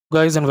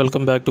Guys, and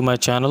welcome back to my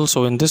channel.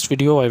 So in this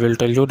video I will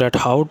tell you that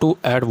how to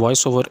add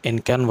voiceover in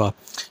Canva.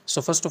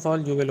 So first of all,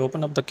 you will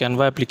open up the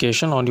Canva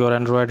application on your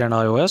Android and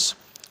iOS,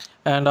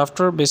 and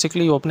after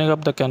basically opening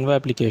up the Canva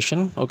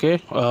application, okay,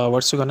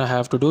 what's you gonna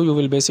have to do, you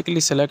will basically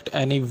select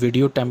any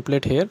video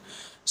template here.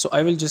 So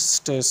I will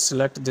just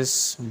select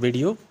this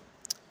video,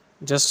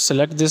 just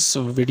select this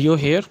video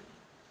here,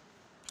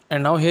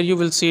 and now here you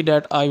will see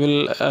that I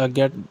will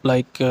get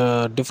like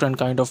different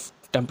kind of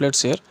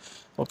templates here.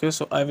 Okay,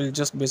 so I will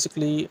just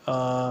basically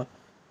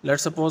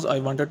let's suppose I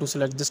wanted to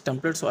select this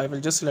template, so I will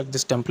just select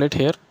this template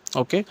here.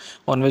 Okay,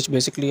 on which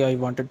basically I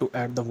wanted to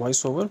add the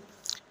voiceover,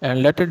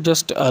 and let it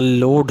just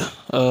load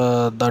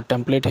the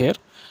template here.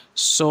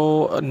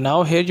 So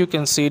now here you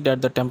can see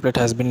that the template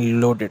has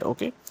been loaded.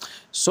 Okay,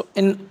 so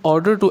in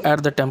order to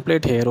add the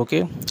template here,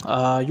 okay,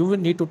 you will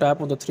need to tap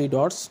on the three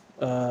dots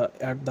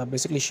at the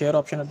basically share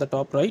option at the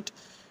top right,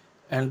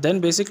 and then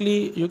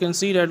basically you can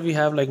see that we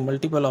have like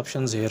multiple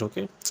options here.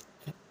 Okay,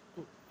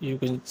 you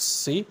can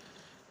see,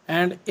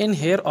 and in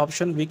here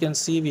option we can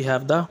see we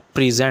have the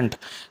present.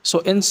 So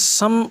in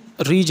some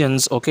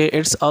regions, okay,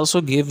 it's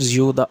also gives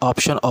you the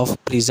option of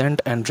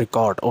present and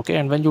record. Okay,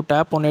 and when you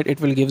tap on it,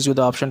 it will gives you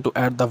the option to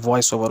add the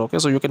voiceover. Okay,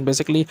 so you can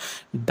basically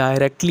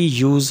directly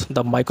use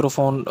the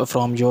microphone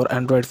from your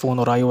Android phone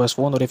or iOS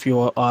phone, or if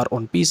you are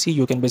on PC,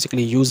 you can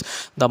basically use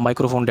the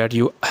microphone that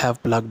you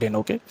have plugged in.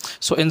 Okay,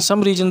 so in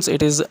some regions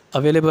it is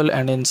available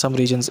and in some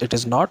regions it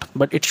is not,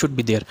 but it should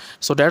be there.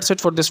 So that's it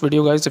for this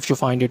video, guys. If you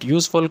find it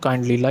useful,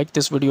 kindly like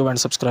this video and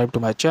subscribe to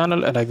my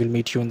channel, and I will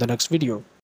meet you in the next video.